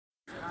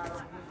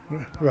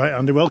Right,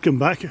 Andy, welcome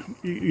back.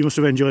 You must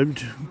have enjoyed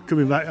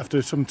coming back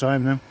after some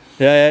time now.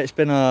 Yeah, it's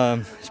been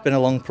a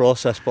long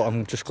process, but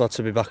I'm just glad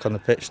to be back on the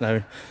pitch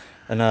now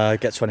and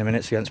get 20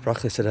 minutes against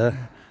Brackley today.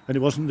 And it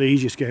wasn't the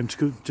easiest game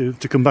to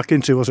come back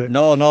into, was it?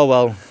 No.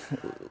 Well,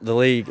 the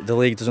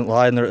league doesn't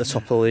lie, and they're at the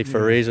top of the league for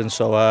a reason.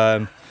 So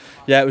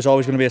it was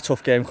always going to be a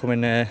tough game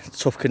coming there,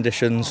 tough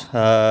conditions.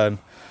 But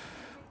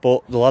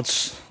the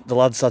lads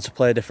had to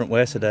play a different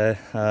way today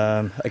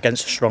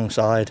against a strong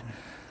side.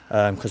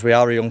 Because we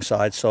are a young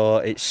side, so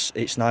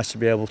it's nice to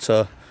be able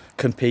to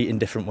compete in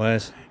different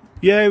ways.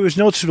 Yeah, it was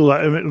noticeable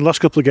that in the last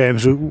couple of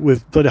games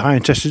with bloody high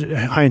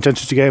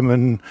intensity game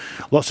and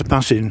lots of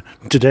passing.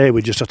 Today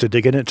we just had to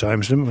dig in at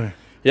times, didn't we?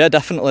 Yeah,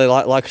 definitely.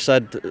 Like I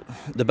said,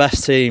 the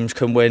best teams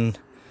can win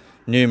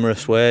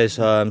numerous ways.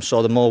 So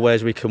the more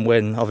ways we can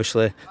win,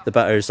 obviously, the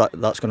better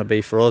that's going to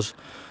be for us.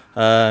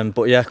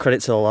 But yeah,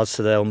 credit to the lads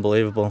today,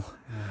 unbelievable.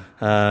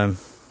 Yeah.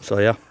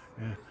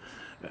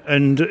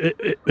 And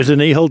is the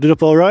knee holding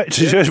up all right?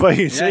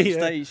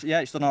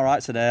 It's done all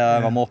right today.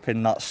 I'm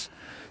hoping that's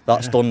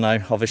done now.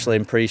 Obviously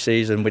in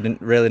pre-season we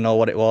didn't really know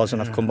what it was,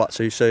 and I've come back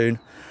too soon,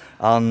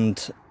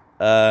 and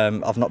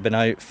I've not been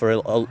out for a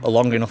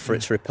long enough for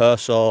it to repair.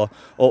 So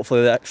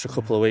hopefully the extra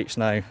couple of weeks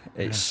now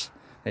it's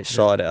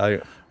sorted it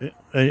out.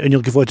 And you're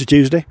looking forward to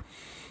Tuesday?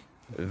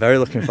 Very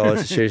looking forward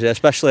to Tuesday,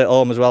 especially at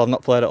home as well. I've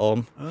not played at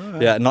home. Oh,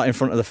 right. Yeah, not in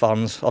front of the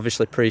fans.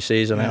 Obviously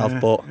pre-season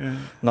but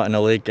not in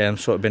a league game.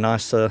 So it'd be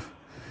nice to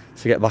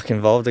get back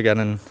involved again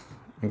and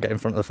get in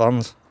front of the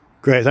fans.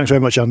 Great, thanks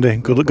very much, Andy.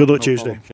 Good luck Tuesday.